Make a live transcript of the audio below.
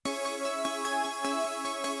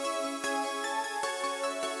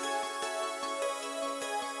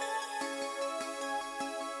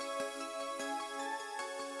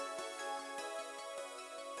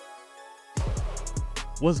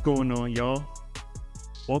What's going on, y'all?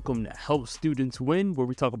 Welcome to Help Students Win, where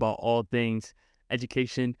we talk about all things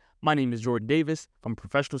education. My name is Jordan Davis. I'm a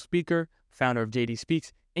professional speaker, founder of JD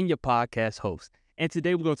Speaks, and your podcast host. And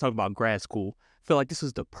today we're going to talk about grad school. I feel like this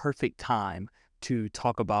is the perfect time to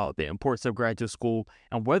talk about the importance of graduate school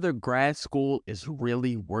and whether grad school is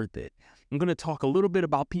really worth it. I'm going to talk a little bit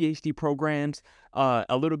about PhD programs, a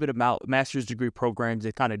little bit about master's degree programs,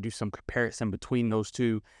 and kind of do some comparison between those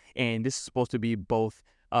two. And this is supposed to be both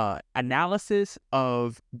analysis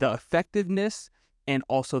of the effectiveness and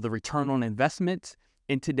also the return on investment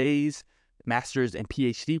in today's master's and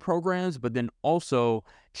PhD programs, but then also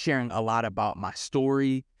sharing a lot about my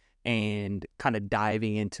story and kind of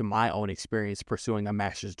diving into my own experience pursuing a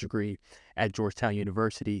master's degree at Georgetown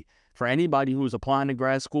University. For anybody who's applying to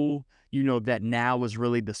grad school, you know that now is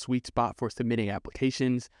really the sweet spot for submitting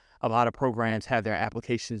applications. A lot of programs have their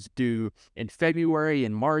applications due in February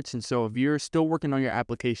and March. And so if you're still working on your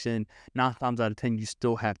application, 9 times out of 10, you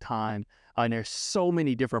still have time. And there's so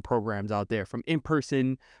many different programs out there, from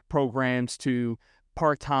in-person programs to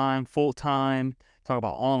part-time, full-time, talk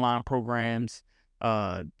about online programs,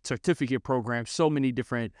 certificate programs, so many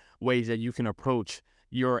different ways that you can approach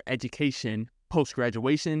your education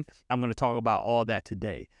post-graduation. I'm going to talk about all that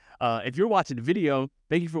today. If you're watching the video,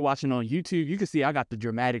 thank you for watching on YouTube. You can see I got the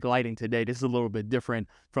dramatic lighting today. This is a little bit different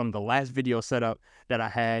from the last video setup that I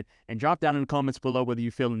had. And drop down in the comments below whether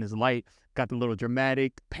you're feeling this light. Got the little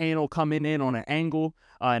dramatic panel coming in on an angle,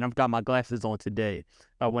 and I've got my glasses on today.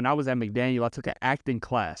 When I was at McDaniel, I took an acting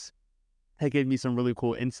class. That gave me some really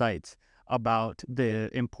cool insights about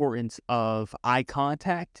the importance of eye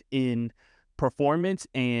contact in performance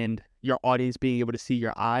and your audience being able to see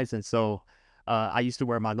your eyes. And so I used to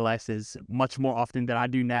wear my glasses much more often than I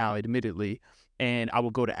do now, admittedly. And I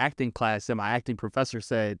would go to acting class, and my acting professor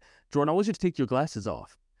said, "Jordan, I want you to take your glasses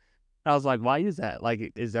off." I was like, "Why is that?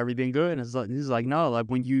 Like, is everything good?" And he's like, "No, like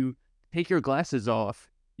when you take your glasses off,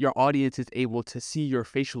 your audience is able to see your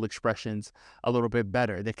facial expressions a little bit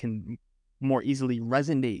better. They can more easily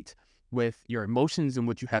resonate with your emotions and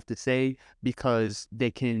what you have to say because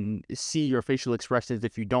they can see your facial expressions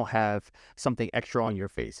if you don't have something extra on your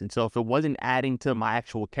face." And so if it wasn't adding to my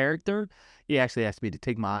actual character, he actually asked me to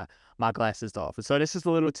take my glasses off. And so this is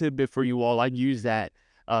a little tidbit for you all. I use that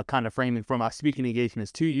kind of framing for my speaking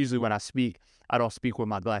engagements too. Usually when I speak, I don't speak with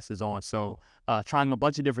my glasses on. So trying a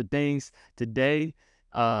bunch of different things today,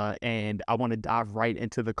 and I want to dive right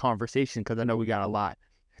into the conversation because I know we got a lot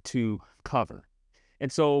to cover.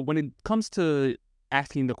 And so when it comes to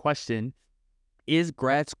asking the question, is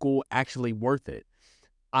grad school actually worth it?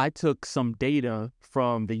 I took some data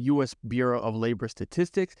from the U.S. Bureau of Labor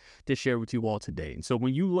Statistics to share with you all today. And so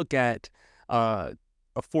when you look at a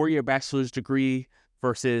 4-year bachelor's degree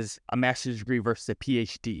versus a master's degree versus a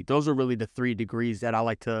PhD, those are really the 3 degrees that I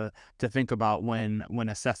like to think about when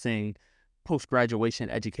assessing post-graduation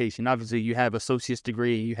education. Obviously, you have associate's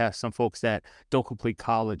degree, you have some folks that don't complete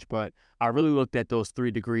college, but I really looked at those 3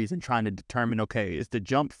 degrees and trying to determine, okay, is the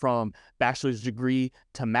jump from bachelor's degree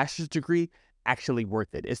to master's degree actually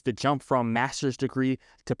worth it? Is the jump from master's degree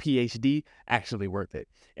to PhD actually worth it?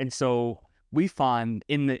 And so we find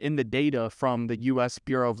in the data from the U.S.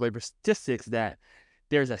 Bureau of Labor Statistics that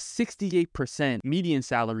there's a 68% median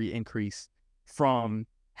salary increase from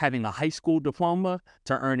having a high school diploma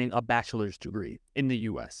to earning a bachelor's degree in the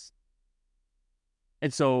U.S.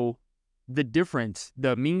 And so the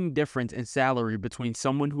mean difference in salary between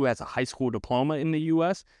someone who has a high school diploma in the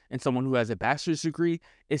U.S. and someone who has a bachelor's degree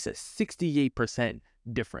is a 68%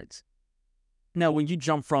 difference. Now, when you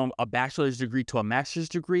jump from a bachelor's degree to a master's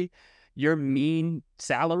degree, your mean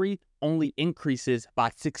salary only increases by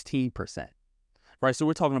 16%. Right, so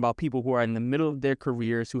we're talking about people who are in the middle of their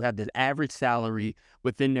careers, who have the average salary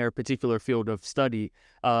within their particular field of study.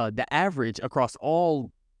 The average across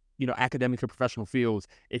all, academic and professional fields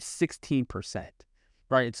is 16%.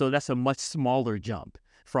 Right, so that's a much smaller jump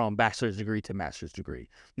from bachelor's degree to master's degree.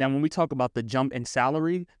 Now, when we talk about the jump in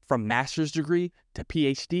salary from master's degree to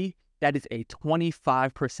PhD, that is a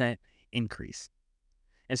 25% increase.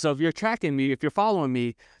 And so if you're tracking me, if you're following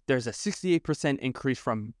me, there's a 68% increase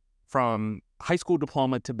from high school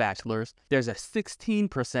diploma to bachelor's. There's a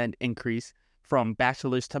 16% increase from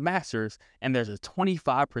bachelor's to master's, and there's a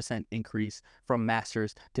 25% increase from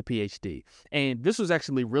master's to PhD. And this was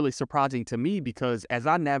actually really surprising to me because as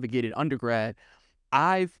I navigated undergrad,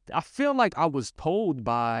 I feel like I was told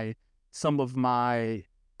by some of my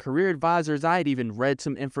career advisors. I had even read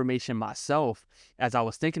some information myself as I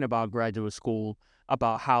was thinking about graduate school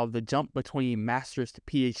about how the jump between master's to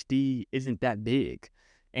PhD isn't that big.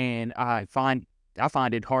 And I find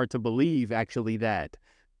it hard to believe, actually, that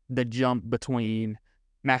the jump between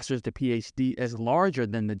master's to PhD is larger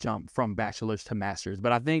than the jump from bachelor's to master's.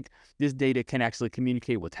 But I think this data can actually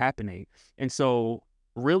communicate what's happening. And so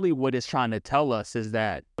really what it's trying to tell us is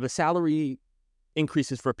that the salary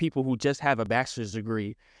increases for people who just have a bachelor's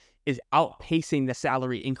degree is outpacing the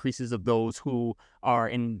salary increases of those who are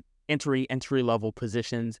in entry level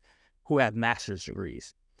positions who have master's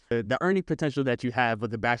degrees. The earning potential that you have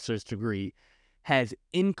with a bachelor's degree has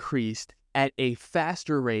increased at a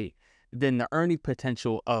faster rate than the earning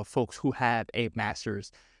potential of folks who have a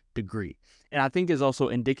master's degree. And I think is also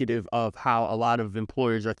indicative of how a lot of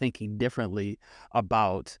employers are thinking differently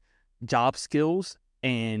about job skills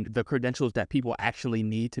and the credentials that people actually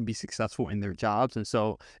need to be successful in their jobs. And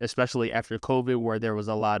so, especially after COVID, where there was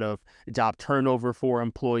a lot of job turnover for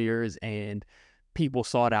employers and people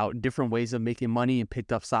sought out different ways of making money and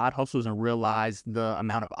picked up side hustles and realized the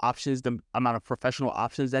amount of options, the amount of professional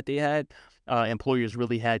options that they had, employers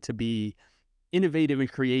really had to be innovative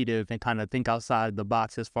and creative and kind of think outside the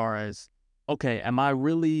box as far as, okay, am I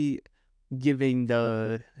really giving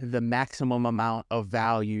the maximum amount of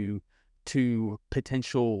value to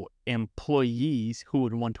potential employees who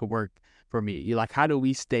would want to work for me? You're like, how do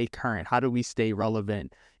we stay current? How do we stay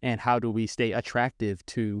relevant? And how do we stay attractive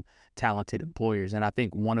to talented employers? And I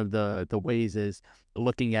think one of the ways is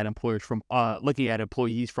looking at employers from looking at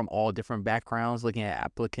employees from all different backgrounds, looking at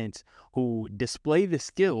applicants who display the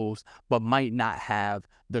skills but might not have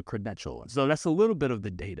the credential. So that's a little bit of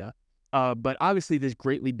the data. But obviously this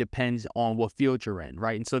greatly depends on what field you're in,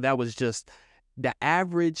 right? And so that was just the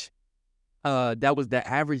average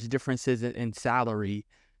differences in salary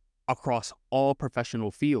across all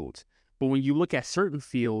professional fields. But when you look at certain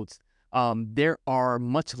fields, there are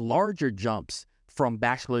much larger jumps from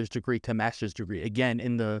bachelor's degree to master's degree. Again,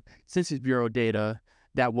 in the Census Bureau data,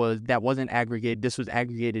 that wasn't aggregated. This was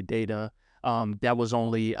aggregated data. That was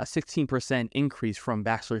only a 16% increase from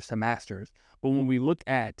bachelor's to master's. But when we look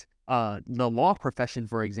at the law profession,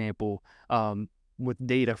 for example, with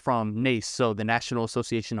data from NACE, so the National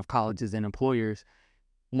Association of Colleges and Employers,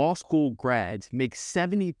 law school grads make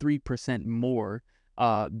 73% more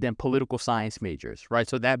than political science majors, right?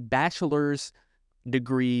 So that bachelor's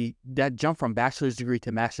degree, that jump from bachelor's degree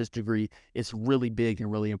to master's degree is really big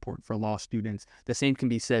and really important for law students. The same can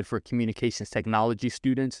be said for communications technology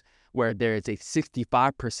students, where there is a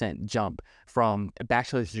 65% jump from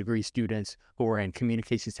bachelor's degree students who are in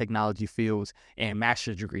communications technology fields and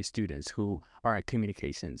master's degree students who are in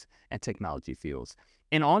communications and technology fields.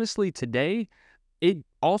 And honestly, today, it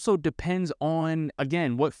also depends on,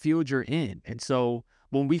 again, what field you're in. And so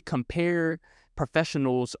when we compare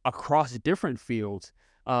professionals across different fields,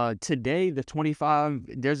 today, there's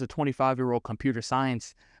a 25-year-old computer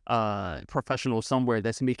science professional somewhere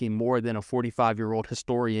that's making more than a 45-year-old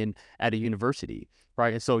historian at a university,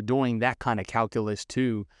 right? And so doing that kind of calculus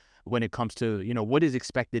too, when it comes to, what is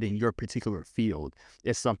expected in your particular field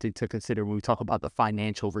is something to consider when we talk about the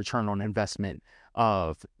financial return on investment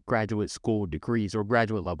of graduate school degrees or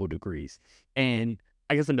graduate level degrees. And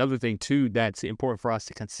I guess another thing too that's important for us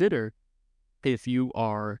to consider, if you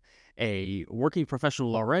are a working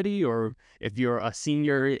professional already, or if you're a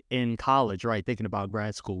senior in college, right, thinking about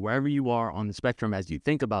grad school, wherever you are on the spectrum as you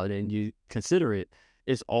think about it and you consider it,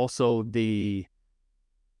 is also the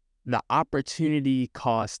opportunity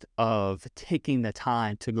cost of taking the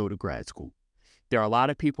time to go to grad school. There are a lot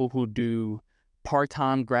of people who do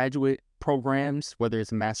part-time graduate programs, whether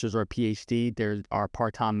it's a master's or a PhD. There are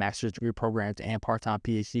part-time master's degree programs and part-time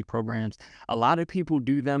PhD programs. A lot of people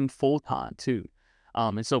do them full-time too.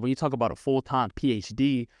 And so when you talk about a full-time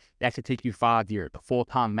PhD, that could take you 5 years. A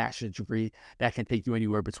full-time master's degree, that can take you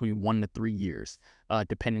anywhere between 1 to 3 years,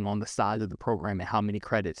 depending on the size of the program and how many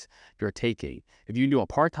credits you're taking. If you do a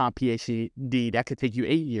part-time PhD, that could take you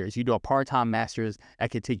 8 years. You do a part-time master's,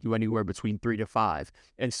 that could take you anywhere between 3 to 5.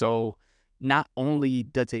 And so not only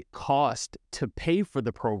does it cost to pay for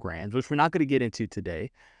the programs, which we're not going to get into today,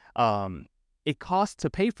 it costs to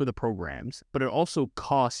pay for the programs, but it also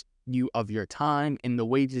costs you of your time and the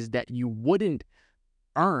wages that you wouldn't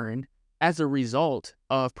earn as a result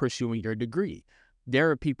of pursuing your degree.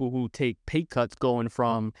 There are people who take pay cuts going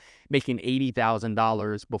from making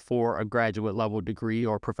 $80,000 before a graduate level degree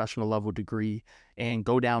or professional level degree and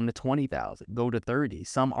go down to $20,000, go to $30,000.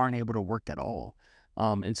 Some aren't able to work at all.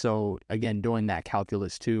 And so, again, doing that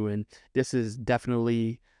calculus too. And this is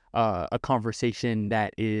definitely a conversation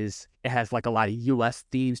that it has like a lot of U.S.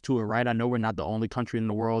 themes to it, right? I know we're not the only country in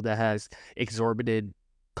the world that has exorbitant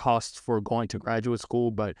costs for going to graduate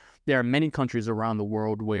school, but there are many countries around the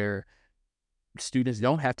world where students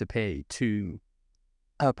don't have to pay to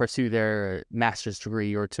pursue their master's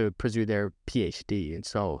degree or to pursue their PhD. And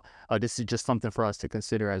so this is just something for us to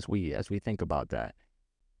consider as we think about that.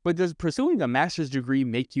 But does pursuing a master's degree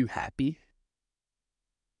make you happy?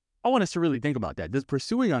 I want us to really think about that. Does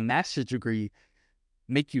pursuing a master's degree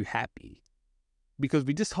make you happy? Because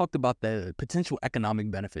we just talked about the potential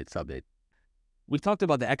economic benefits of it. We talked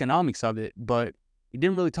about the economics of it, but we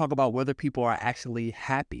didn't really talk about whether people are actually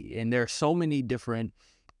happy. And there are so many different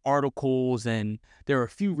articles, and there are a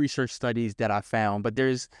few research studies that I found, but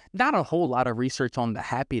there's not a whole lot of research on the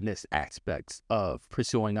happiness aspects of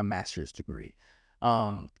pursuing a master's degree.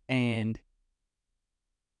 And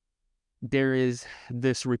there is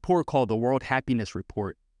this report called the World Happiness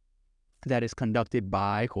Report that is conducted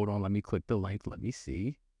by, hold on, let me click the link. Let me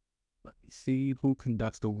see who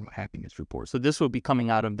conducts the World Happiness Report. So this will be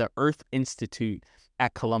coming out of the Earth Institute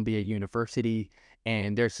at Columbia University.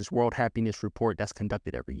 And there's this World Happiness Report that's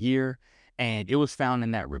conducted every year. And it was found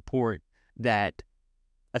in that report that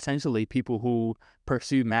essentially people who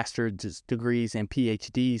pursue master's degrees and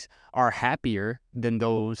PhDs are happier than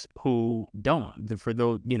those who don't, for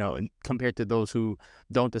those, compared to those who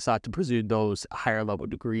don't decide to pursue those higher level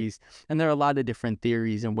degrees. And there are a lot of different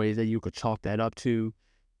theories and ways that you could chalk that up to.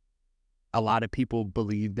 A lot of people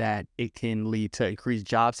believe that it can lead to increased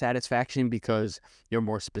job satisfaction because you're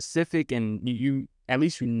more specific and you at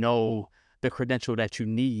least know the credential that you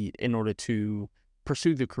need in order to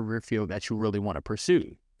pursue the career field that you really want to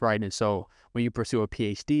pursue, right? And so when you pursue a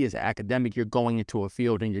PhD as an academic, you're going into a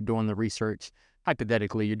field and you're doing the research.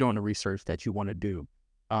 Hypothetically, you're doing the research that you want to do.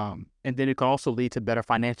 And then it can also lead to better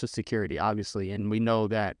financial security, obviously. And we know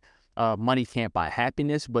that money can't buy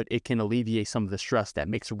happiness, but it can alleviate some of the stress that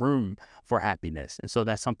makes room for happiness. And so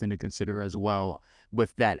that's something to consider as well.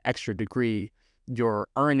 With that extra degree, your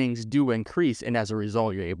earnings do increase, and as a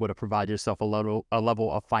result, you're able to provide yourself a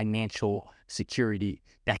level of financial security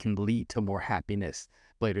that can lead to more happiness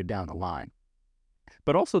later down the line.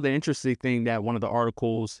 But also the interesting thing that one of the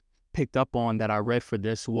articles picked up on that I read for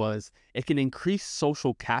this was it can increase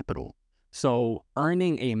social capital. So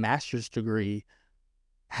earning a master's degree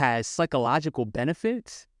has psychological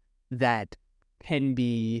benefits that can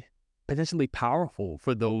be potentially powerful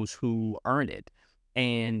for those who earn it.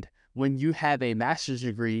 And when you have a master's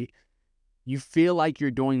degree, you feel like you're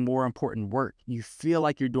doing more important work. You feel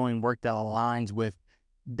like you're doing work that aligns with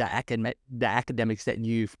the academics that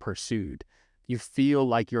you've pursued. You feel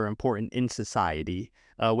like you're important in society,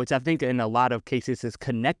 which I think in a lot of cases is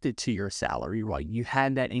connected to your salary, right? You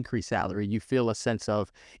had that increased salary, you feel a sense of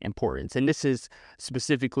importance. And this is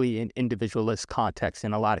specifically in individualist contexts,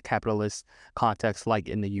 in a lot of capitalist contexts, like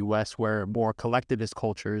in the US, where more collectivist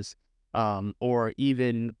cultures, or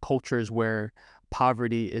even cultures where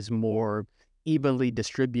poverty is more evenly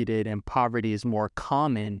distributed and poverty is more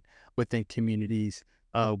common within communities,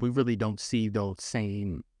 we really don't see those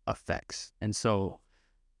same effects. And so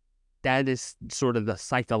that is sort of the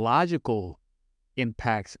psychological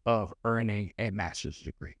impacts of earning a master's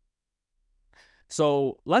degree.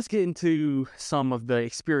 So let's get into some of the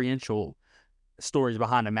experiential stories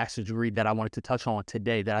behind a master's degree that I wanted to touch on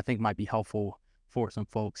today that I think might be helpful for some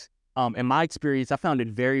folks. In my experience, I found it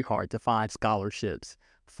very hard to find scholarships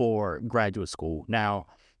for graduate school. Now,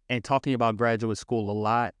 in talking about graduate school a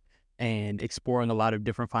lot and exploring a lot of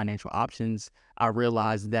different financial options, I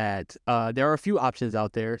realized that there are a few options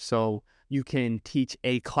out there. So you can teach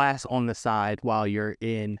a class on the side while you're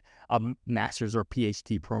in a master's or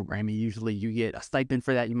PhD program. And usually you get a stipend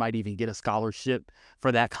for that. You might even get a scholarship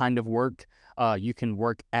for that kind of work. You can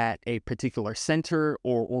work at a particular center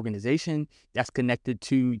or organization that's connected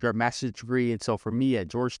to your master's degree. And so for me at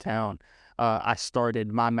Georgetown, I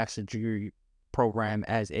started my master's degree program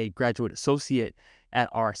as a graduate associate at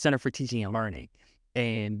our Center for Teaching and Learning.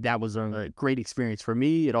 And that was a great experience for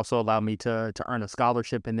me. It also allowed me to earn a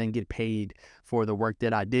scholarship and then get paid for the work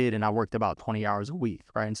that I did. And I worked about 20 hours a week,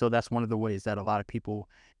 right? And so that's one of the ways that a lot of people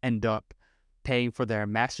end up paying for their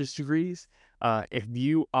master's degrees. If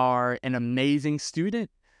you are an amazing student,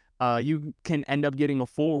 you can end up getting a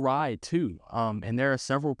full ride too. And there are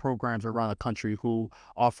several programs around the country who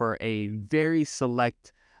offer a very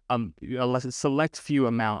select few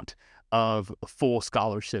amount of full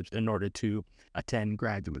scholarships in order to attend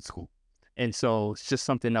graduate school. And so it's just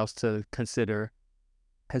something else to consider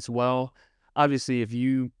as well. Obviously, if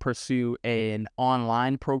you pursue an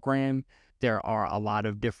online program, there are a lot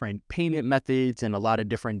of different payment methods and a lot of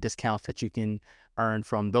different discounts that you can earn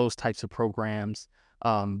from those types of programs.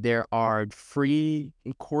 There are free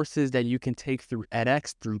courses that you can take through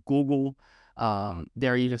edX, through Google.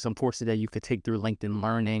 There are even some courses that you could take through LinkedIn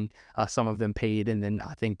Learning, some of them paid, and then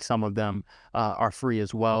I think some of them are free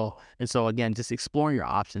as well. And so again, just exploring your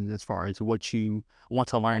options as far as what you want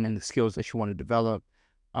to learn and the skills that you want to develop.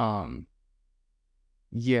 Um,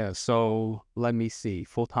 yeah, so let me see,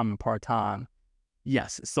 full-time and part-time.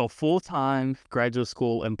 Yes. So full-time graduate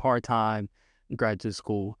school and part-time graduate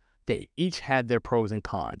school, they each had their pros and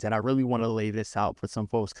cons. And I really want to lay this out for some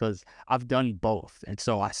folks because I've done both. And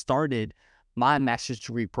so I started my master's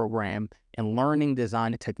degree program in learning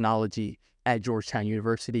design and technology at Georgetown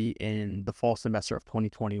University in the fall semester of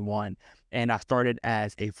 2021. And I started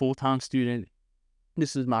as a full-time student.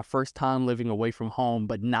 This was my first time living away from home,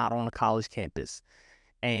 but not on a college campus.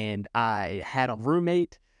 And I had a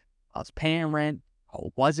roommate. I was paying rent. I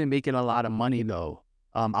wasn't making a lot of money though.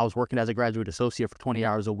 I was working as a graduate associate for 20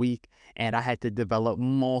 hours a week, and I had to develop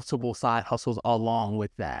multiple side hustles along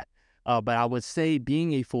with that. But I would say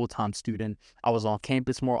being a full-time student, I was on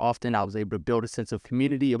campus more often. I was able to build a sense of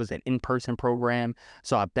community. It was an in-person program,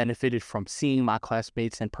 so I benefited from seeing my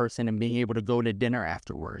classmates in person and being able to go to dinner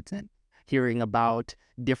afterwards and hearing about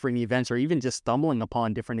different events or even just stumbling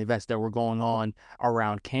upon different events that were going on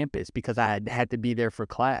around campus because I had to be there for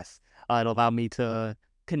class. It allowed me to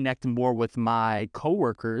connect more with my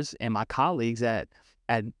coworkers and my colleagues at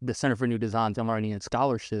the Center for New Designs and Learning and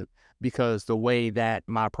Scholarship because the way that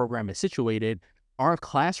my program is situated, our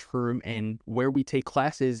classroom and where we take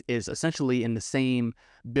classes is essentially in the same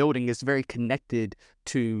building. It's very connected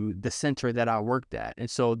to the center that I worked at. And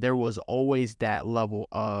so there was always that level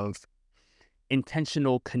of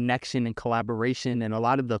intentional connection and collaboration. And a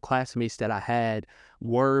lot of the classmates that I had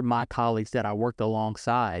were my colleagues that I worked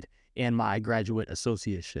alongside in my graduate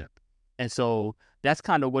associateship. And so that's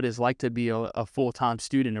kind of what it's like to be a full-time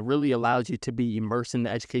student. It really allows you to be immersed in the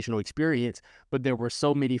educational experience, but there were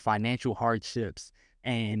so many financial hardships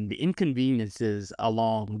and inconveniences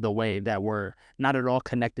along the way that were not at all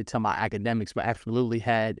connected to my academics, but absolutely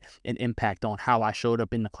had an impact on how I showed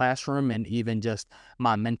up in the classroom and even just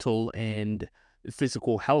my mental and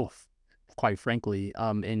physical health, quite frankly,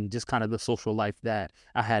 and just kind of the social life that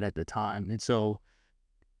I had at the time. And so,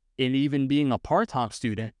 and even being a part-time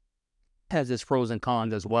student has its pros and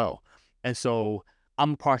cons as well. And so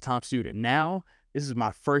I'm a part-time student now. This is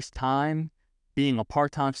my first time being a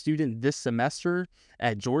part-time student this semester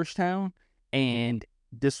at Georgetown. And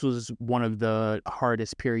this was one of the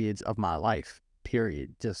hardest periods of my life,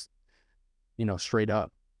 period. Just, straight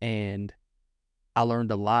up. And I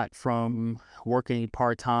learned a lot from working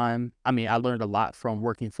part-time. I learned a lot from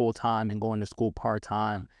working full-time and going to school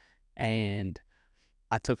part-time. And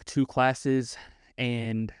I took 2 classes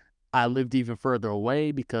and I lived even further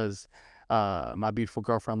away because my beautiful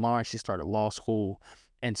girlfriend, Lauren, she started law school.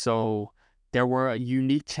 And so there were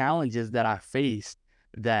unique challenges that I faced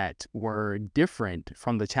that were different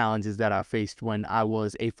from the challenges that I faced when I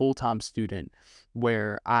was a full-time student,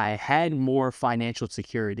 where I had more financial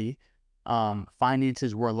security.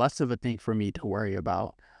 Finances were less of a thing for me to worry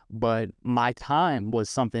about, but my time was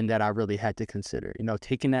something that I really had to consider,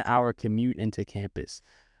 taking an hour commute into campus,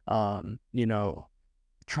 um, you know,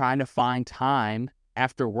 trying to find time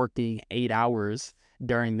after working 8 hours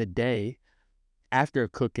during the day, after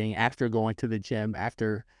cooking, after going to the gym,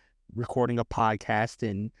 after recording a podcast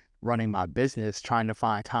and running my business, trying to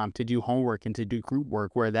find time to do homework and to do group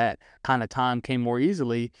work, where that kind of time came more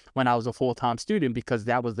easily when I was a full-time student because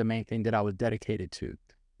that was the main thing that I was dedicated to.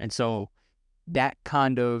 And so that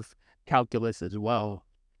kind of calculus as well,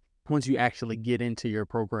 once you actually get into your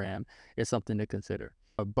program, is something to consider.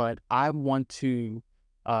 But I want to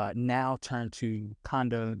now turn to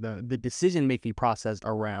kind of the decision-making process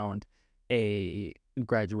around a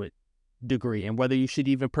graduate degree and whether you should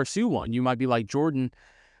even pursue one. You might be like, Jordan,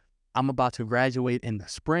 I'm about to graduate in the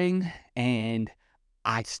spring and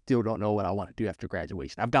I still don't know what I want to do after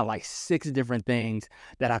graduation. I've got like 6 different things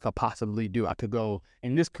that I could possibly do. I could go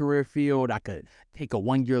in this career field. I could take a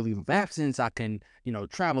 1-year leave of absence. I can,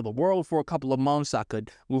 travel the world for a couple of months. I could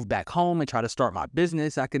move back home and try to start my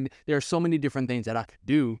business. There are so many different things that I could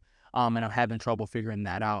do. And I'm having trouble figuring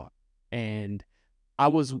that out. And I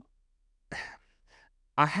was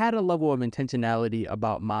I had a level of intentionality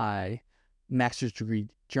about my master's degree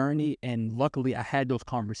journey, and luckily I had those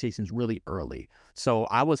conversations really early. So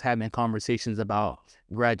I was having conversations about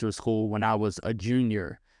graduate school when I was a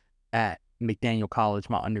junior at McDaniel College,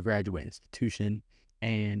 my undergraduate institution,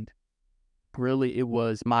 and really it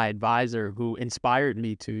was my advisor who inspired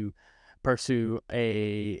me to pursue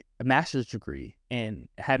a master's degree, and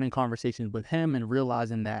having conversations with him and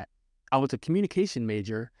realizing that I was a communication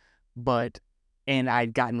major, and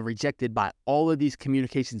I'd gotten rejected by all of these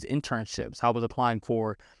communications internships. I was applying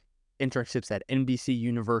for internships at NBC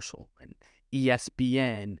Universal and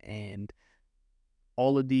ESPN and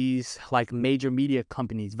all of these like major media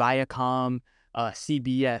companies, Viacom,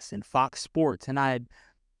 CBS, and Fox Sports. And I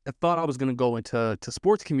thought I was going to go into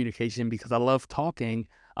sports communication because I love talking,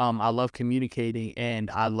 I love communicating, and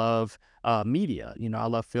I love media. I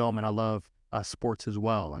love film and I love sports as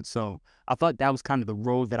well. And so I thought that was kind of the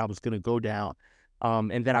road that I was going to go down.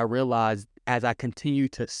 And then I realized as I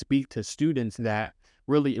continued to speak to students that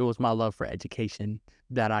really it was my love for education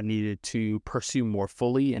that I needed to pursue more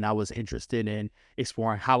fully. And I was interested in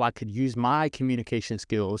exploring how I could use my communication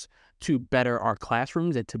skills to better our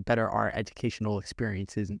classrooms and to better our educational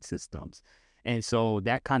experiences and systems. And so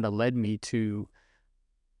that kind of led me to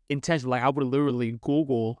intentionally, I would literally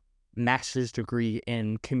Google master's degree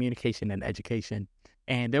in communication and education.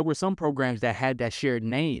 And there were some programs that had that shared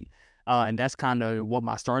name. And that's kind of what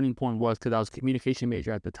my starting point was because I was a communication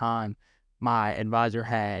major at the time. My advisor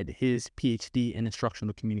had his PhD in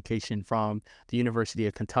instructional communication from the University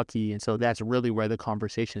of Kentucky. And so that's really where the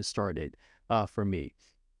conversation started for me.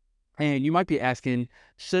 And you might be asking,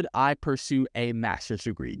 should I pursue a master's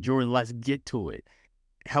degree? Jordan, let's get to it.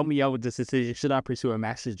 Help me out with this decision. Should I pursue a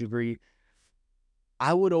master's degree?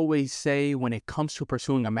 I would always say when it comes to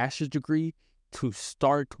pursuing a master's degree, to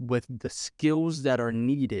start with the skills that are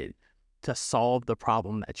needed to solve the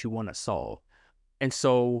problem that you want to solve. And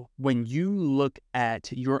so when you look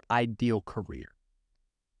at your ideal career,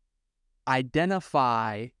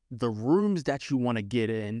 identify the rooms that you want to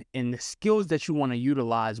get in and the skills that you want to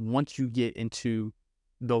utilize once you get into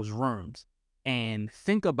those rooms. And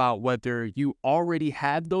think about whether you already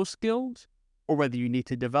have those skills or whether you need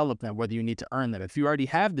to develop them, whether you need to earn them. If you already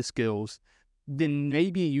have the skills, then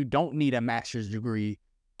maybe you don't need a master's degree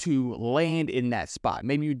to land in that spot.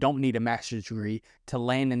 Maybe you don't need a master's degree to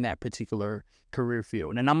land in that particular career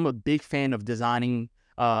field. And I'm a big fan of designing,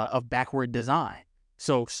 of backward design.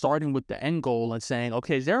 So starting with the end goal and saying,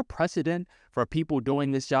 okay, is there a precedent for people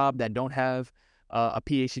doing this job that don't have a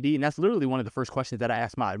PhD? And that's literally one of the first questions that I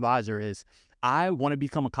asked my advisor is, I want to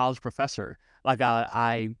become a college professor. Like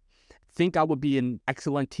I think I would be an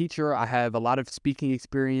excellent teacher. I have a lot of speaking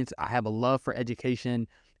experience. I have a love for education,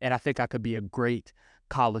 and I think I could be a great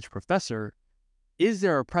college professor. Is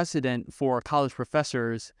there a precedent for college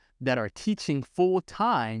professors that are teaching full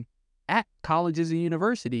time at colleges and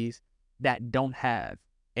universities that don't have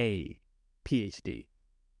a PhD?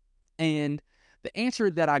 And the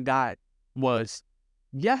answer that I got was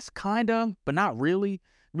yes, kind of, but not really.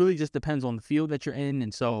 Really just depends on the field that you're in.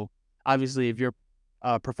 And so obviously if you're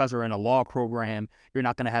a professor in a law program, you're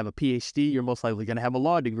not going to have a PhD. You're most likely going to have a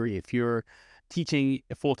law degree. If you're teaching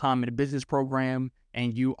full-time in a business program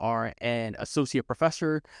and you are an associate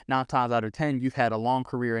professor, 9 times out of 10, you've had a long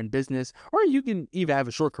career in business, or you can even have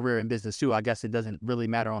a short career in business too. I guess it doesn't really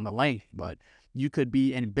matter on the length, but you could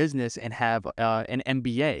be in business and have an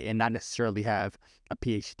MBA and not necessarily have a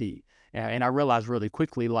PhD. And I realized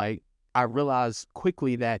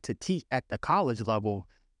quickly that to teach at the college level,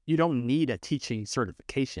 you don't need a teaching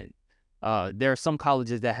certification. There are some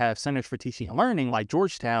colleges that have centers for teaching and learning, like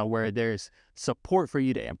Georgetown, where there's support for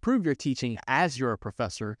you to improve your teaching as you're a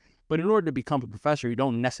professor. But in order to become a professor, you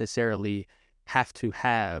don't necessarily have to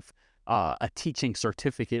have a teaching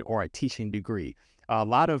certificate or a teaching degree. A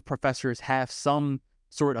lot of professors have some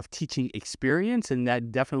sort of teaching experience, and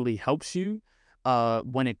that definitely helps you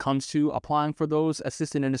when it comes to applying for those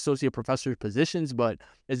assistant and associate professor positions, but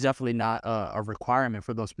it's definitely not a requirement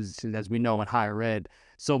for those positions. As we know in higher ed,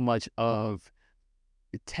 so much of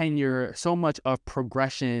tenure, so much of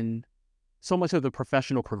progression, so much of the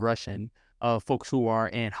professional progression of folks who are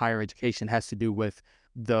in higher education has to do with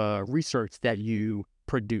the research that you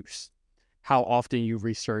produce, how often you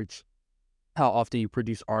research, how often you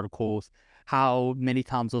produce articles, how many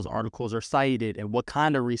times those articles are cited, and what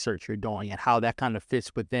kind of research you're doing, and how that kind of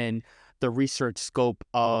fits within the research scope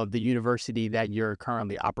of the university that you're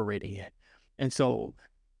currently operating in. And so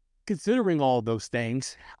considering all those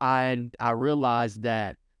things, I realized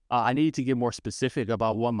that I needed to get more specific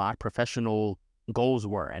about what my professional goals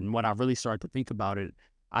were. And when I really started to think about it,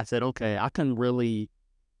 I said, okay, I can really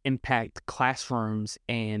impact classrooms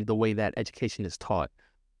and the way that education is taught.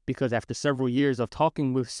 Because after several years of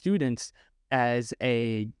talking with students as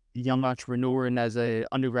a young entrepreneur and as an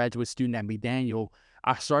undergraduate student at McDaniel,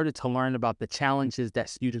 I started to learn about the challenges that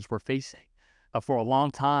students were facing. For a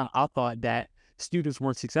long time, I thought that students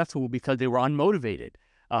weren't successful because they were unmotivated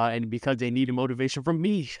and because they needed motivation from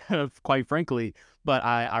me, quite frankly. But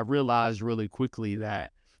I realized really quickly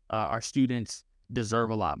that our students deserve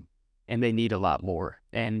a lot and they need a lot more.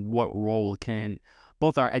 And what role can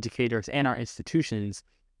both our educators and our institutions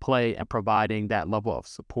play in providing that level of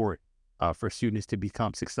support? for students to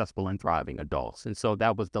become successful and thriving adults. And so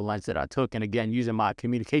that was the lens that I took. And again, using my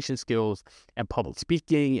communication skills and public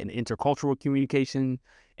speaking and intercultural communication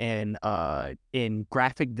and in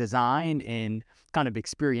graphic design and kind of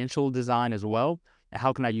experiential design as well. And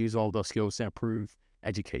how can I use all those skills to improve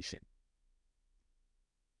education?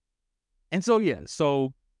 And so, yeah,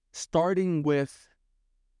 so starting with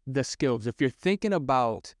the skills, if you're thinking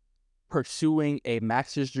about pursuing a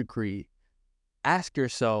master's degree, ask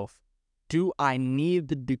yourself, do I need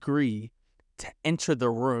the degree to enter the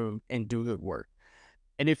room and do good work?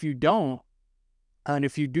 And if you don't, and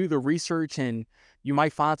if you do the research and you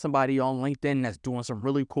might find somebody on LinkedIn that's doing some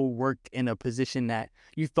really cool work in a position that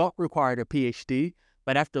you thought required a PhD,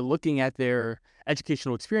 but after looking at their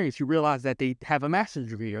educational experience, you realize that they have a master's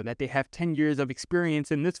degree or that they have 10 years of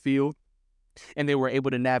experience in this field and they were able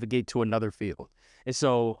to navigate to another field. And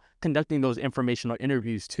so conducting those informational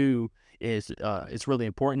interviews too is really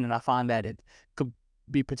important. And I find that it could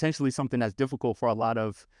be potentially something that's difficult for a lot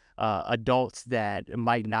of adults that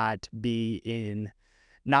might not be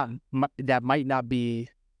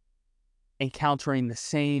encountering the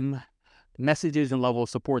same messages and level of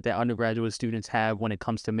support that undergraduate students have when it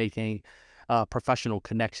comes to making professional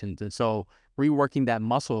connections. And so reworking that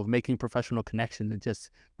muscle of making professional connections and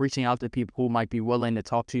just reaching out to people who might be willing to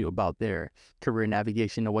talk to you about their career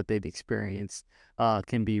navigation and what they've experienced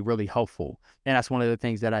can be really helpful. And that's one of the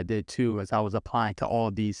things that I did too, as I was applying to all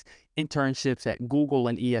of these internships at Google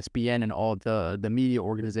and ESPN and all the media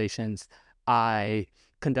organizations. I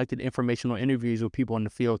conducted informational interviews with people in the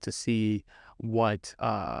field to see what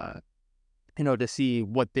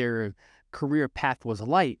their career path was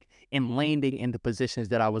like in landing in the positions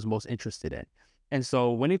that I was most interested in. And so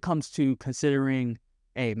when it comes to considering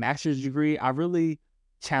a master's degree, I really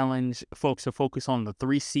challenge folks to focus on the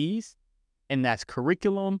 3 C's, and that's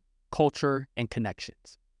curriculum, culture, and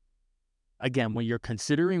connections. Again, when you're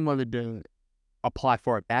considering whether to apply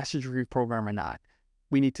for a master's degree program or not,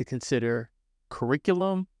 we need to consider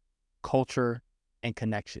curriculum, culture, and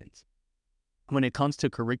connections. When it comes to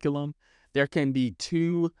curriculum, there can be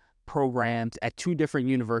 2 programs at 2 different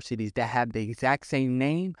universities that have the exact same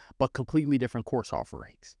name, but completely different course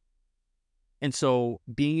offerings. And so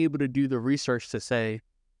being able to do the research to say,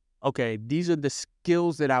 okay, these are the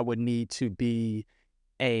skills that I would need to be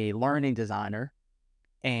a learning designer.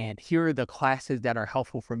 And here are the classes that are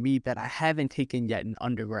helpful for me that I haven't taken yet in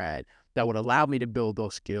undergrad that would allow me to build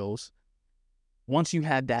those skills. Once you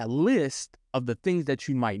have that list of the things that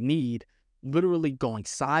you might need, literally going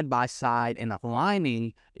side by side and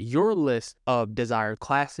aligning your list of desired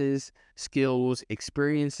classes, skills,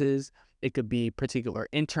 experiences. It could be particular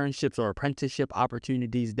internships or apprenticeship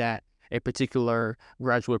opportunities that a particular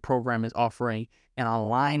graduate program is offering, and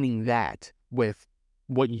aligning that with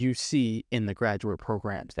what you see in the graduate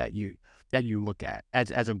programs that you look at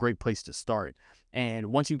as a great place to start. And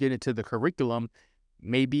once you get into the curriculum,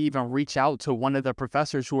 maybe even reach out to one of the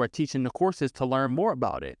professors who are teaching the courses to learn more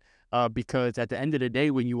about it. Because at the end of the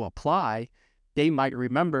day, when you apply, they might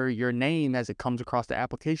remember your name as it comes across the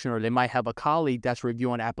application, or they might have a colleague that's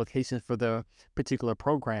reviewing applications for the particular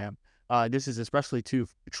program. This is especially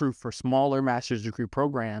true for smaller master's degree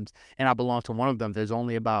programs, and I belong to one of them. There's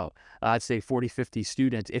only about, I'd say 40, 50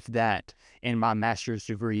 students, if that, in my master's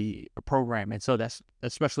degree program. And so that's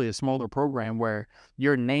especially a smaller program where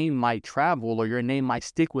your name might travel or your name might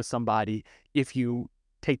stick with somebody if you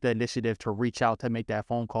take the initiative to reach out to make that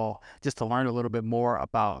phone call just to learn a little bit more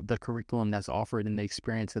about the curriculum that's offered and the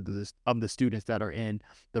experience of the students that are in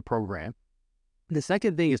the program. The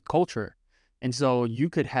second thing is culture. And so you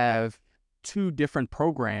could have 2 different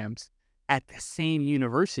programs at the same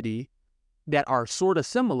university that are sort of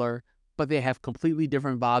similar, but they have completely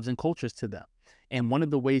different vibes and cultures to them. And one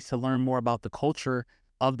of the ways to learn more about the culture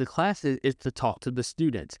of the classes is to talk to the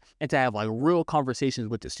students and to have like real conversations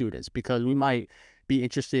with the students, because we might be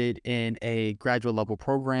interested in a graduate level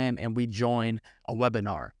program and we join a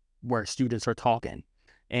webinar where students are talking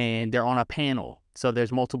and they're on a panel. So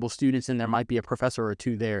there's multiple students and there might be a professor or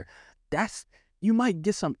 2 there. You might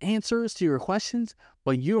get some answers to your questions,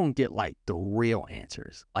 but you don't get like the real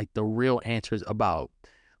answers about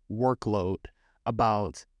workload,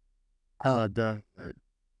 about the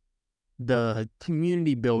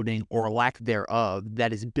community building or lack thereof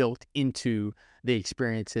that is built into the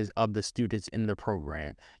experiences of the students in the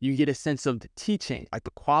program. You get a sense of the teaching, like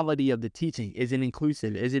the quality of the teaching. Is it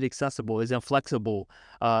inclusive? Is it accessible? Is it flexible?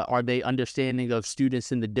 Are they understanding of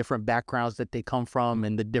students in the different backgrounds that they come from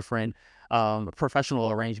and the different professional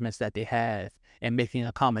arrangements that they have, and making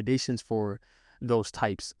accommodations for those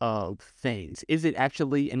types of things? Is it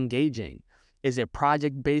actually engaging? Is it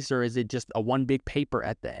project-based, or is it just a one big paper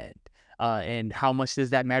at the end? and how much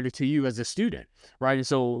does that matter to you as a student, right? And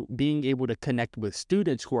so being able to connect with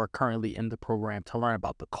students who are currently in the program to learn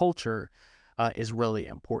about the culture is really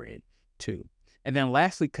important too. And then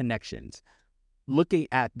lastly, connections. Looking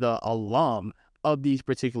at the alum of these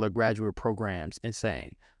particular graduate programs and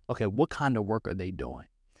saying, okay, what kind of work are they doing?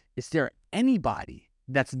 Is there anybody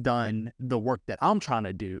that's done the work that I'm trying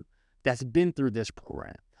to do that's been through this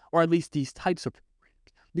program, or at least these types of programs?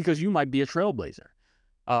 Because you might be a trailblazer.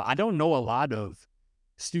 I don't know a lot of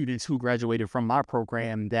students who graduated from my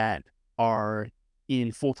program that are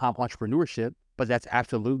in full-time entrepreneurship, but that's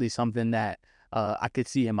absolutely something that I could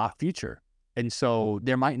see in my future. And so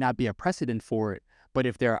there might not be a precedent for it, but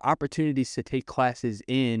if there are opportunities to take classes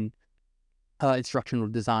in instructional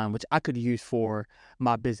design, which I could use for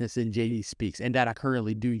my business in JD Speaks, and that I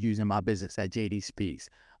currently do use in my business at JD Speaks.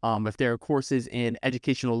 If there are courses in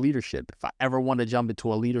educational leadership, if I ever want to jump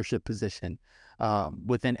into a leadership position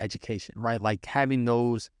within education, right? Like having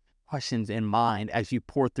those questions in mind as you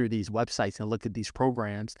pour through these websites and look at these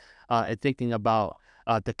programs and thinking about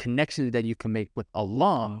the connections that you can make with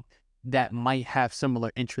alum that might have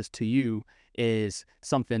similar interest to you is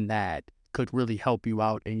something that could really help you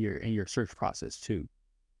out in your search process too.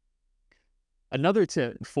 Another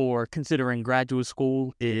tip for considering graduate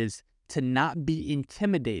school is to not be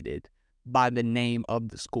intimidated by the name of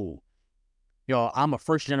the school. I'm a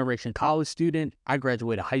first generation college student. I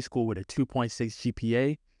graduated high school with a 2.6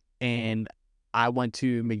 GPA, and I went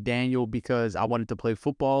to McDaniel because I wanted to play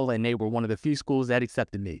football, and they were one of the few schools that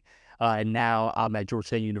accepted me. And now I'm at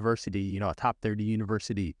Georgetown University, a top 30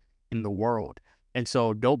 university in the world. And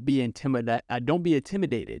so don't be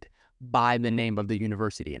intimidated by the name of the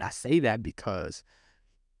university. And I say that because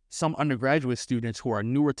some undergraduate students who are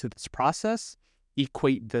newer to this process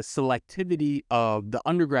equate the selectivity of the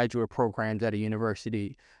undergraduate programs at a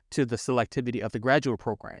university to the selectivity of the graduate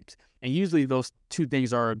programs. And usually those two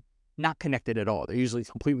things are not connected at all. They're usually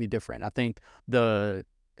completely different. I think the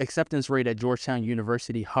acceptance rate at Georgetown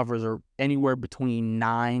University hovers anywhere between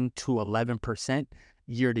 9 to 11%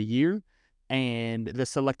 year to year. And the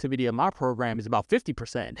selectivity of my program is about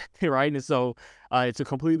 50%, right? And so it's a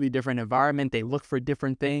completely different environment. They look for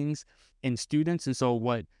different things in students. And so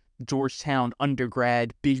what Georgetown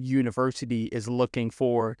undergrad, big university is looking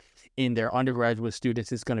for in their undergraduate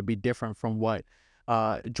students is going to be different from what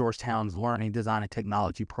Georgetown's Learning, Design, and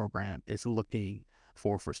Technology program is looking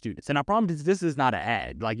for students. And I promise this is not an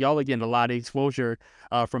ad. Like, y'all are getting a lot of exposure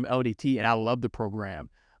from LDT, and I love the program.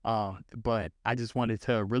 But I just wanted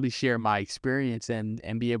to really share my experience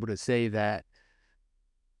and be able to say that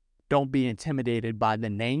don't be intimidated by the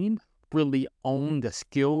name, really own the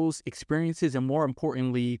skills, experiences, and more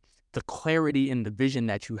importantly, the clarity and the vision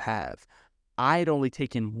that you have. I had only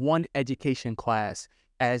taken one education class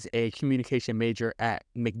as a communication major at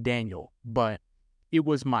McDaniel, but it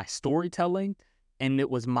was my storytelling and it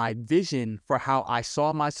was my vision for how I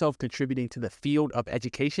saw myself contributing to the field of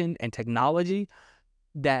education and technology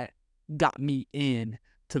that got me in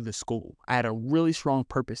to the school. I had a really strong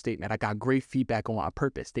purpose statement. I got great feedback on my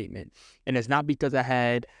purpose statement. And it's not because I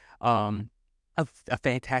had a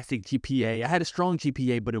fantastic GPA. I had a strong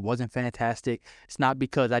GPA, but it wasn't fantastic. It's not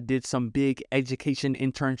because I did some big education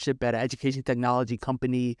internship at an education technology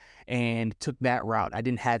company and took that route. I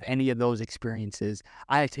didn't have any of those experiences.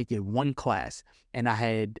 I had taken one class and I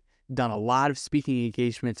had done a lot of speaking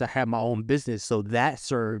engagements. I had my own business, so that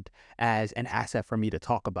served as an asset for me to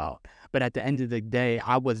talk about. But at the end of the day,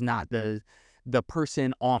 I was not the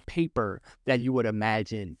person on paper that you would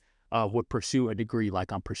imagine would pursue a degree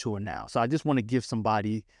like I'm pursuing now. So I just want to give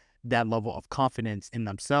somebody that level of confidence in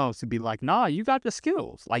themselves to be like, nah, you got the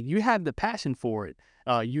skills. Like, you have the passion for it.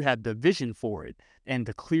 You have the vision for it. And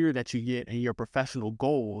the clearer that you get in your professional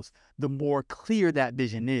goals, the more clear that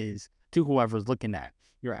vision is to whoever's looking at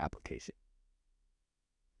your application.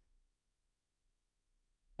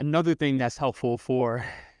 Another thing that's helpful for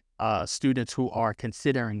students who are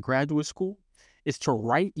considering graduate school is to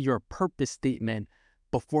write your purpose statement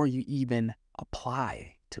before you even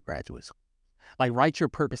apply to graduate school. Like, write your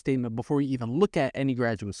purpose statement before you even look at any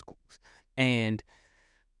graduate schools. And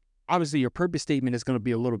obviously your purpose statement is going to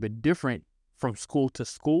be a little bit different from school to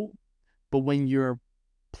school, but when you're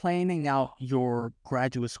planning out your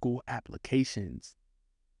graduate school applications,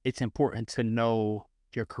 it's important to know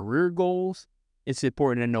your career goals. It's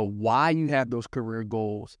important to know why you have those career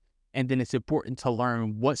goals. And then it's important to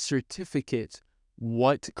learn what certificates,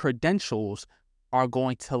 what credentials are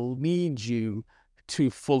going to lead you to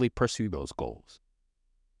fully pursue those goals.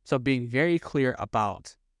 So being very clear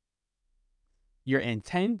about your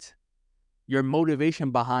intent, your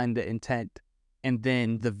motivation behind the intent, and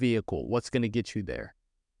then the vehicle, what's going to get you there.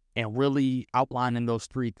 and really outlining those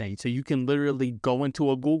three things. So you can literally go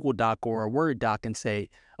into a Google Doc or a Word doc and say,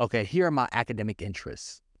 okay, here are my academic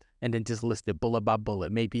interests. And then just list it bullet by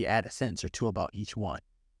bullet, maybe add a sentence or two about each one.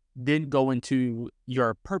 Then go into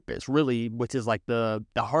your purpose, really, which is like the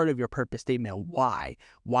heart of your purpose statement. Why?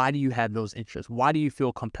 Why do you have those interests? Why do you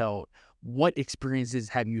feel compelled? What experiences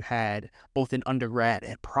have you had, both in undergrad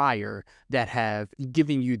and prior, that have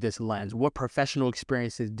given you this lens? What professional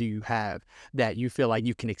experiences do you have that you feel like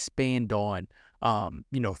you can expand on,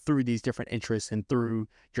 through these different interests and through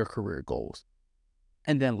your career goals?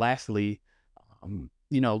 And then lastly,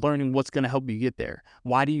 learning what's going to help you get there.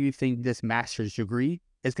 Why do you think this master's degree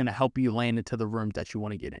is going to help you land into the rooms that you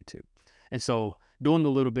want to get into? And so doing a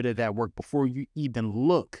little bit of that work before you even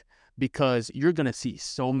look, because you're going to see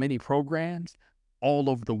so many programs all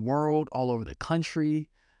over the world, all over the country,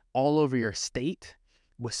 all over your state,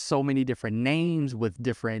 with so many different names, with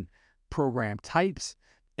different program types.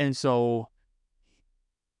 And so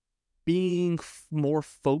being more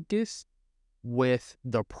focused with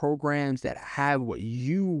the programs that have what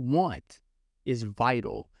you want is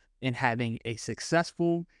vital in having a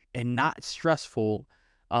successful and not stressful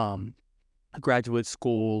graduate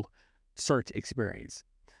school search experience.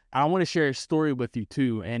 I want to share a story with you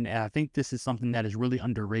too, and I think this is something that is really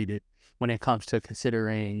underrated when it comes to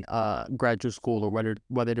considering graduate school, or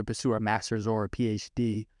whether to pursue a master's or a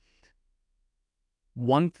PhD.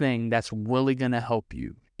 One thing that's really going to help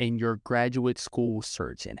you in your graduate school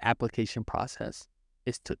search and application process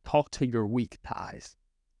is to talk to your weak ties.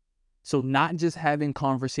 So not just having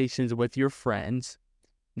conversations with your friends,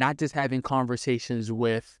 not just having conversations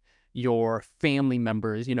with your family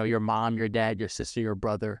members, your mom, your dad, your sister, your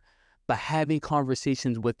brother, but having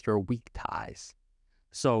conversations with your weak ties.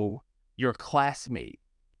 So your classmate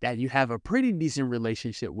that you have a pretty decent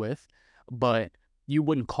relationship with, but you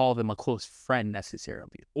wouldn't call them a close friend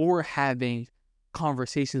necessarily, or having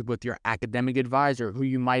conversations with your academic advisor who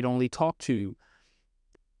you might only talk to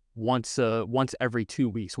once every 2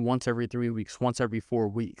 weeks, once every 3 weeks, once every 4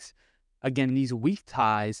 weeks. Again, these weak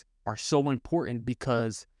ties are so important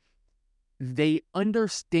because they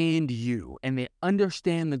understand you and they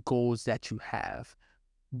understand the goals that you have,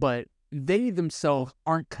 but they themselves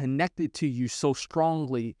aren't connected to you so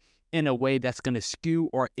strongly in a way that's going to skew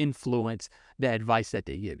or influence the advice that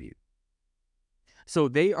they give you. So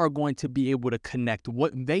they are going to be able to connect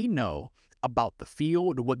what they know about the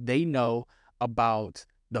field, what they know about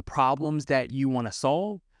the problems that you want to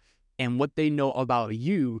solve, and what they know about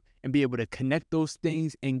you, and be able to connect those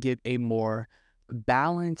things and give a more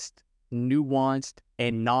balanced, nuanced,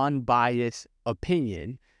 and non-biased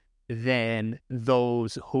opinion than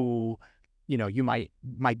those who, you might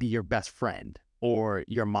be your best friend or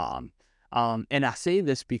your mom. And I say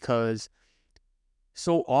this because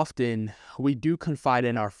so often we do confide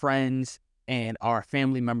in our friends and our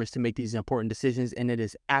family members to make these important decisions, and it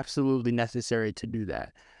is absolutely necessary to do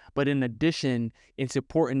that. But in addition, it's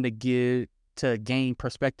important to gain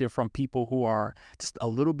perspective from people who are just a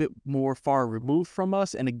little bit more far removed from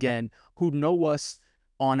us, and again, who know us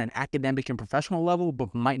on an academic and professional level,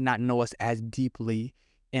 but might not know us as deeply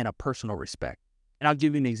in a personal respect. And I'll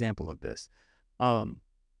give you an example of this. I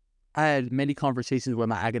had many conversations with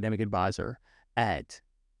my academic advisor at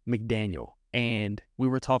McDaniel, and we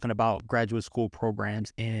were talking about graduate school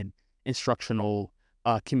programs and instructional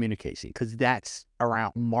communication, because that's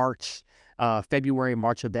around February,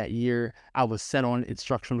 March of that year. I was set on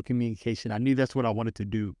instructional communication. I knew that's what I wanted to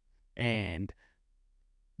do. And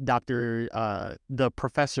the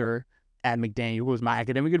professor at McDaniel, who was my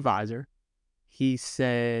academic advisor, he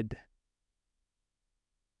said,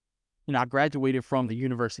 I graduated from the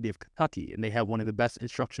University of Kentucky, and they have one of the best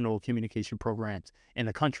instructional communication programs in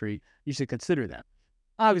the country. You should consider them.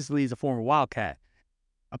 Obviously, he's a former Wildcat.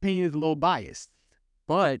 Opinion is a little biased.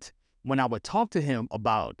 But when I would talk to him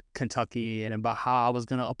about Kentucky and about how I was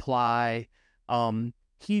going to apply,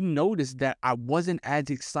 he noticed that I wasn't as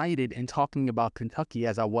excited in talking about Kentucky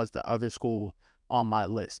as I was the other school on my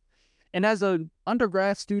list. And as an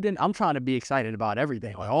undergrad student, I'm trying to be excited about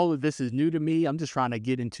everything. Like, all of this is new to me. I'm just trying to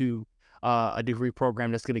get into a degree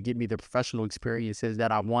program that's going to get me the professional experiences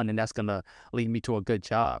that I want, and that's going to lead me to a good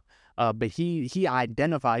job. But he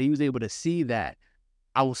was able to see that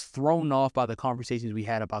I was thrown off by the conversations we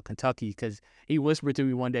had about Kentucky, because he whispered to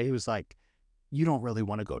me one day, he was like, "You don't really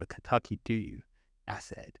want to go to Kentucky, do you?" I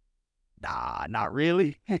said, "Nah, not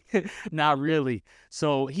really." Not really.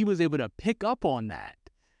 So he was able to pick up on that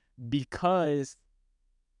because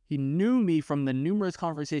he knew me from the numerous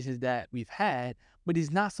conversations that we've had, but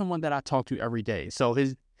he's not someone that I talk to every day. So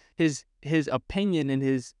his opinion and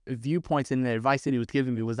his viewpoints and the advice that he was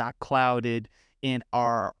giving me was not clouded in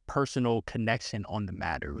our personal connection on the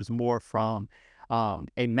matter. It was more from a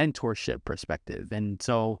mentorship perspective. And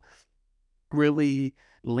so really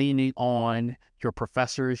leaning on your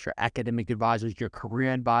professors, your academic advisors, your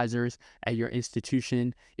career advisors at your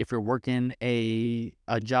institution. If you're working a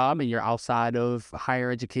job and you're outside of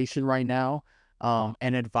higher education right now,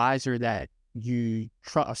 an advisor that you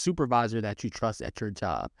trust, a supervisor that you trust at your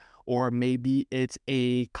job, or maybe it's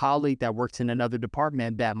a colleague that works in another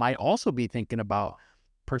department that might also be thinking about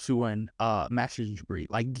pursuing a master's degree,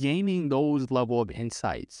 like gaining those level of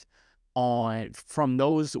insights on from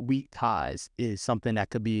those weak ties is something that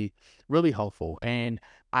could be really helpful. And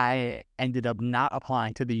I ended up not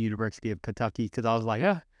applying to the University of Kentucky because I was like,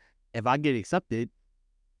 if I get accepted,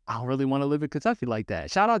 I don't really want to live in Kentucky like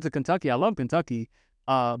that. Shout out to Kentucky. I love Kentucky.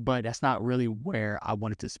 But that's not really where I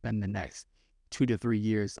wanted to spend the next 2 to 3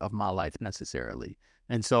 years of my life necessarily.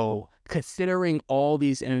 And so considering all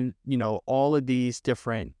these and, all of these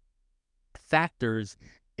different factors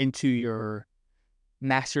into your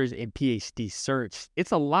master's and PhD search,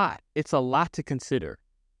 it's a lot. It's a lot to consider.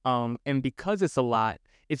 And because it's a lot,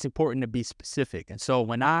 it's important to be specific. And so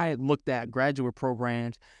when I looked at graduate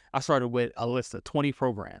programs, I started with a list of 20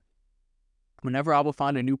 programs. Whenever I would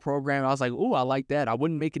find a new program, I was like, oh, I like that. I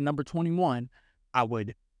wouldn't make it number 21. I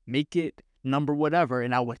would make it number whatever,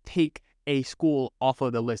 and I would take a school off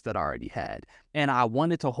of the list that I already had. And I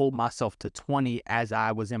wanted to hold myself to 20 as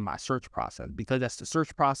I was in my search process, because that's the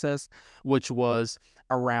search process, which was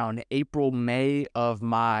around April, May of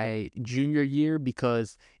my junior year,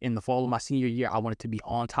 because in the fall of my senior year, I wanted to be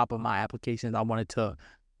on top of my applications. I wanted to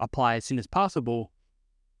apply as soon as possible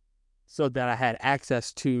so that I had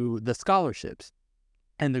access to the scholarships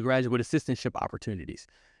and the graduate assistantship opportunities.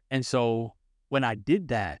 And so when I did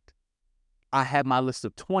that, I had my list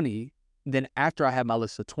of 20. Then after I had my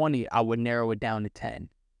list of 20, I would narrow it down to 10.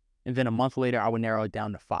 And then a month later, I would narrow it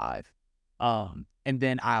down to 5. And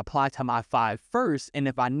then I applied to my 5 first. And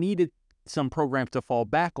if I needed some programs to fall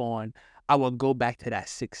back on, I would go back to that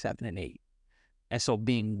 6, 7, and 8. And so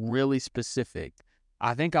being really specific,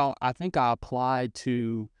 I think I applied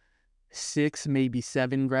to 6, maybe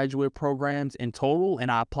 7 graduate programs in total,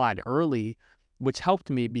 and I applied early, which helped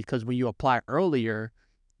me because when you apply earlier,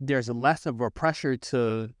 there's less of a pressure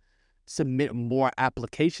to submit more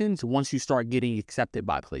applications once you start getting accepted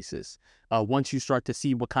by places. Once you start to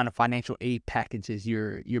see what kind of financial aid packages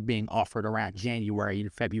you're being offered around January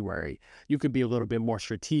and February, you could be a little bit more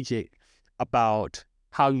strategic about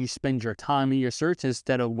how you spend your time in your search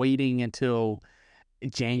instead of waiting until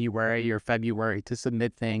January or February to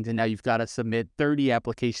submit things, and now you've got to submit 30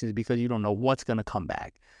 applications because you don't know what's going to come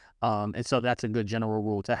back. And so that's a good general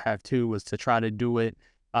rule to have too, is to try to do it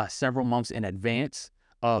several months in advance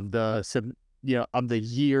of the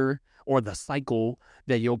year or the cycle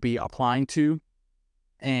that you'll be applying to,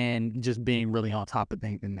 and just being really on top of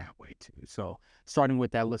things in that way too. So starting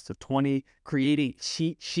with that list of 20, creating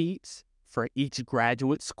cheat sheets for each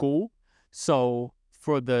graduate school. So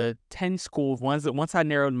for the 10 schools, once I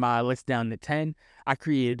narrowed my list down to 10, I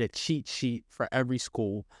created a cheat sheet for every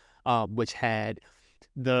school, which had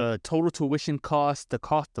the total tuition cost, the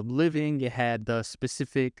cost of living, it had the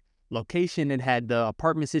specific location, it had the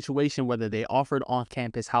apartment situation, whether they offered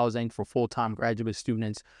on-campus housing for full-time graduate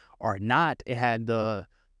students or not. It had the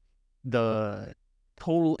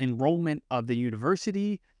total enrollment of the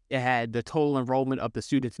university. It had the total enrollment of the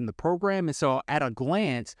students in the program. And so at a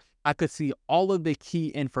glance, I could see all of the key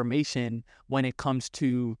information when it comes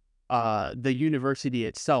to the university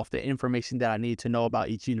itself, the information that I need to know about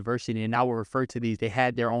each university. And I will refer to these. They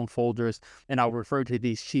had their own folders, and I will refer to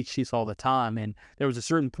these cheat sheets all the time. And there was a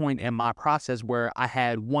certain point in my process where I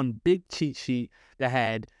had one big cheat sheet that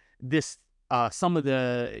had this some of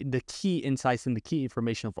the key insights and the key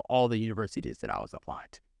information for all the universities that I was applying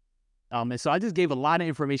to. And so I just gave a lot of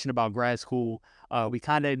information about grad school. We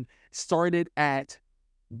kind of started at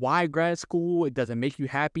why grad school. It doesn't make you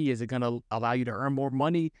happy. Is it going to allow you to earn more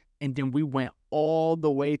money? And then we went all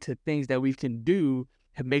the way to things that we can do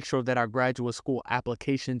to make sure that our graduate school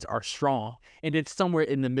applications are strong. And then somewhere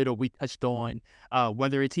in the middle, we touched on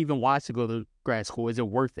whether it's even wise to go to grad school. Is it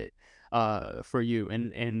worth it for you?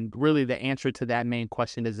 And really the answer to that main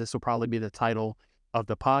question is, this will probably be the title of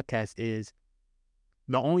the podcast, is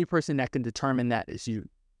the only person that can determine that is you.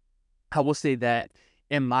 I will say that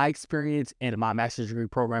in my experience in my master's degree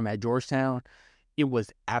program at Georgetown, it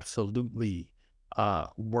was absolutely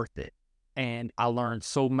worth it. And I learned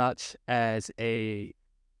so much as a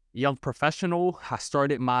young professional.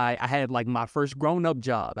 I had like my first grown-up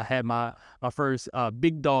job. I had my first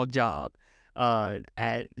big dog job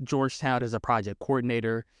at Georgetown as a project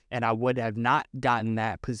coordinator, and I would have not gotten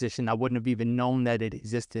that position. I wouldn't have even known that it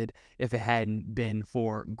existed if it hadn't been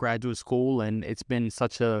for graduate school. And it's been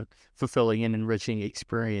such a fulfilling and enriching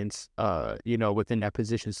experience, within that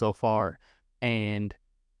position so far. And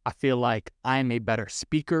I feel like I'm a better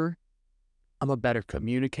speaker. I'm a better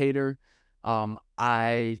communicator.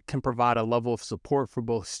 I can provide a level of support for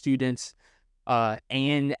both students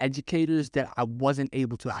and educators that I wasn't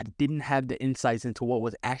able to. I didn't have the insights into what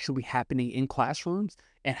was actually happening in classrooms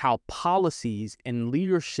and how policies and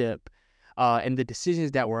leadership and the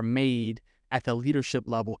decisions that were made at the leadership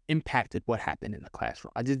level impacted what happened in the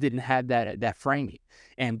classroom. I just didn't have that framing.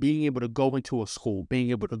 And being able to go into a school, being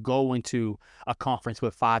able to go into a conference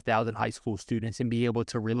with 5,000 high school students and be able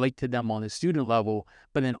to relate to them on the student level,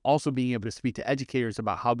 but then also being able to speak to educators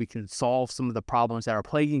about how we can solve some of the problems that are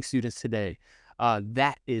plaguing students today.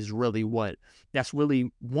 That's really one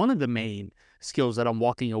of the main skills that I'm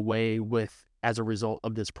walking away with as a result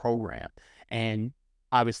of this program. And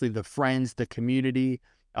obviously the friends, the community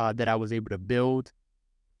that I was able to build.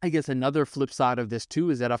 I guess another flip side of this too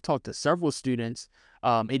is that I've talked to several students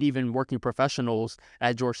and even working professionals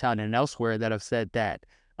at Georgetown and elsewhere that have said that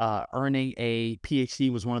earning a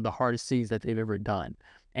PhD was one of the hardest things that they've ever done.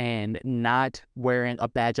 And not wearing a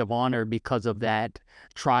badge of honor because of that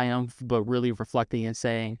triumph, but really reflecting and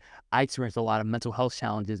saying, I experienced a lot of mental health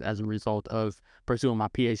challenges as a result of pursuing my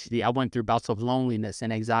PhD. I went through bouts of loneliness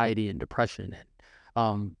and anxiety and depression.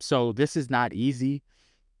 So this is not easy.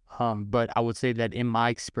 But I would say that in my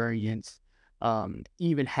experience,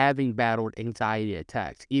 even having battled anxiety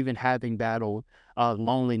attacks, even having battled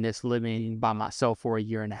loneliness living by myself for a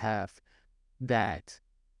year and a half, that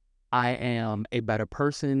I am a better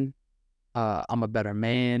person, I'm a better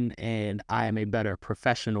man, and I am a better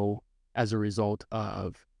professional as a result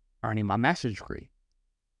of earning my master's degree.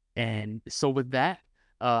 And so with that,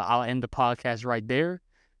 I'll end the podcast right there.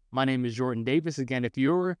 My name is Jordan Davis. Again, if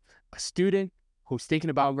you're a student who's thinking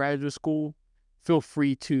about graduate school, feel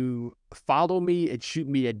free to follow me and shoot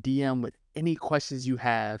me a DM with any questions you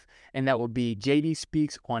have. And that will be JD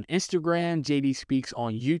Speaks on Instagram, JD Speaks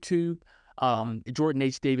on YouTube, Jordan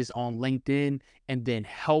H. Davis on LinkedIn, and then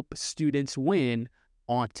Help Students Win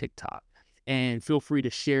on TikTok. And feel free to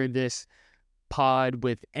share this pod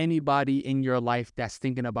with anybody in your life that's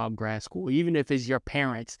thinking about grad school, even if it's your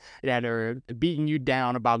parents that are beating you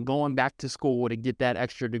down about going back to school to get that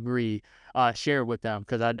extra degree. Share it with them,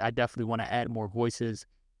 because I definitely want to add more voices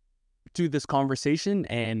to this conversation.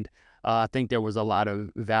 And I think there was a lot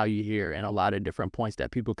of value here and a lot of different points that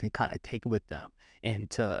people can kind of take with them and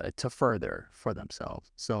to further for themselves.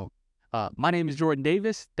 So my name is Jordan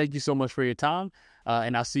Davis. Thank you so much for your time.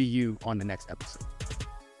 And I'll see you on the next episode.